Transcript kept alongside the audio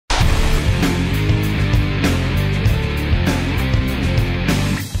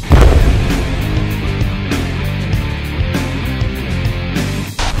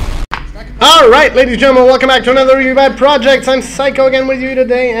Alright, ladies and gentlemen, welcome back to another review by Projects. I'm Psycho again with you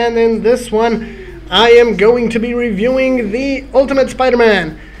today, and in this one, I am going to be reviewing the Ultimate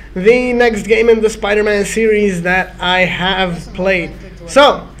Spider-Man, the next game in the Spider-Man series that I have played.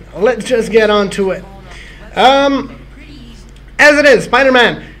 So, let's just get on to it. As it is,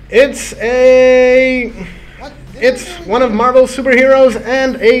 Spider-Man, it's one of Marvel's superheroes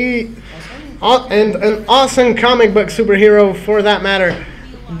and an awesome comic book superhero for that matter.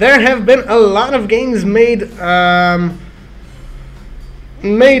 There have been a lot of games made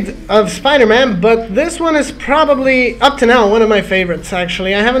of Spider-Man, but this one is probably, up to now, one of my favorites,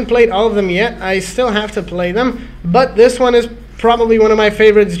 actually. I haven't played all of them yet. I still have to play them, but this one is probably one of my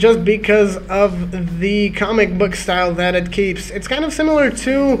favorites just because of the comic book style that it keeps. It's kind of similar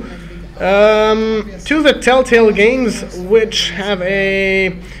to the Telltale games, which are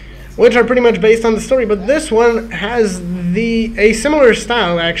pretty much based on the story, but this one has a similar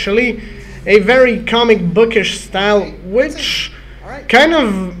style, actually, a very comic bookish style, which kind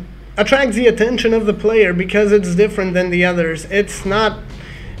of attracts the attention of the player because it's different than the others. It's not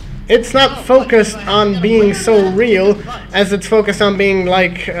focused on being so real as it's focused on being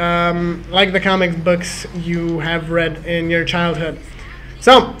like the comic books you have read in your childhood.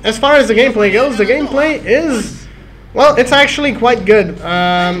 So, as far as the gameplay goes, the gameplay is, well, it's actually quite good.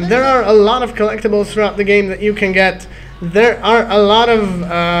 There are a lot of collectibles throughout the game that you can get. There are a lot of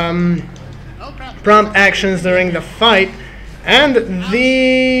prompt actions during the fight, and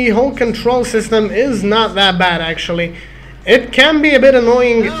the whole control system is not that bad, actually. It can be a bit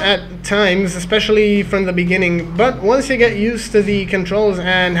annoying at times, especially from the beginning, but once you get used to the controls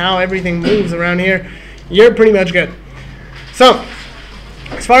and how everything moves around here, you're pretty much good. So,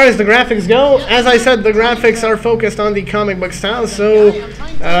 as far as the graphics go, as I said, the graphics are focused on the comic book style, so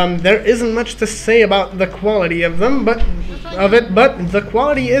there isn't much to say about the quality of them, but the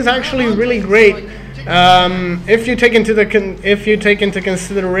quality is actually really great if you take into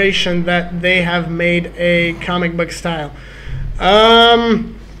consideration that they have made a comic book style.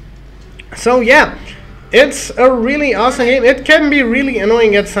 So yeah. It's a really awesome game. It can be really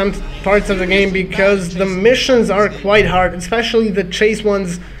annoying at some parts of the game because the missions are quite hard, especially the chase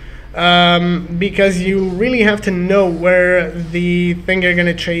ones, because you really have to know where the thing you're going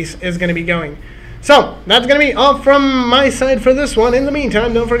to chase is going to be going. So, that's going to be all from my side for this one. In the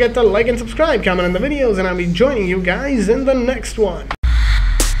meantime, don't forget to like and subscribe, comment on the videos, and I'll be joining you guys in the next one.